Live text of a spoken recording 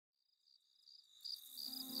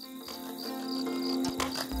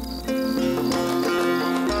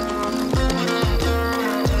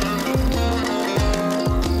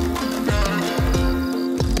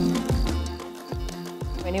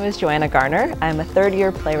is Joanna Garner. I'm a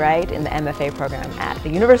third-year playwright in the MFA program at the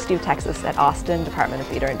University of Texas at Austin Department of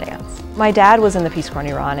Theater and Dance. My dad was in the Peace Corps in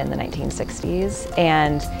Iran in the 1960s,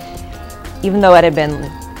 and even though it had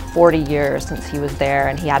been 40 years since he was there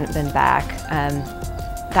and he hadn't been back,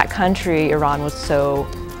 that country, Iran, was so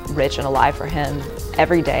rich and alive for him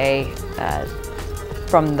every day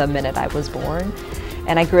from the minute I was born.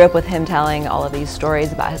 And I grew up with him telling all of these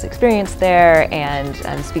stories about his experience there and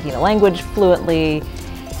speaking the language fluently,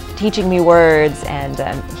 teaching me words, and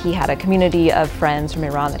he had a community of friends from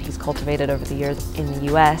Iran that he's cultivated over the years in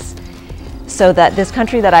the US. So that this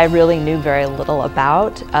country that I really knew very little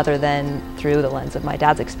about, other than through the lens of my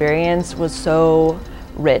dad's experience, was so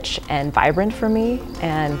rich and vibrant for me.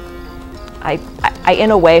 And I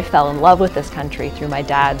in a way fell in love with this country through my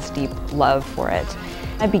dad's deep love for it.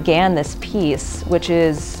 I began this piece, which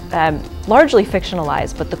is largely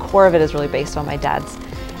fictionalized, but the core of it is really based on my dad's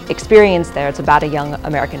experience there. It's about a young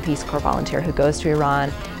American Peace Corps volunteer who goes to Iran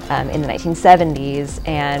in the 1970s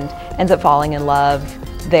and ends up falling in love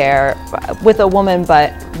there with a woman,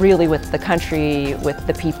 but really with the country, with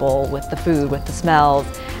the people, with the food, with the smells,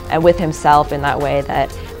 and with himself in that way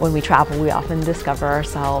that when we travel we often discover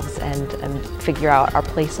ourselves and figure out our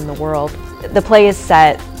place in the world. The play is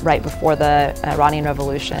set right before the Iranian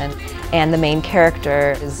Revolution, and the main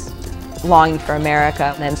character is longing for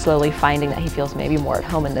America and then slowly finding that he feels maybe more at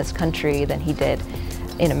home in this country than he did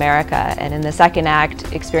in America. And in the second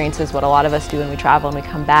act experiences what a lot of us do when we travel and we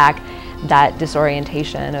come back, that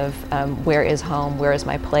disorientation of where is home, where is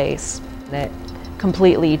my place. And it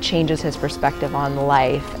completely changes his perspective on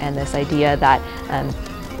life and this idea that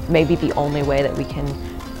maybe the only way that we can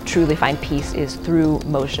truly find peace is through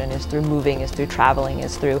motion, is through moving, is through traveling,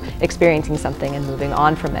 is through experiencing something and moving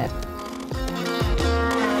on from it.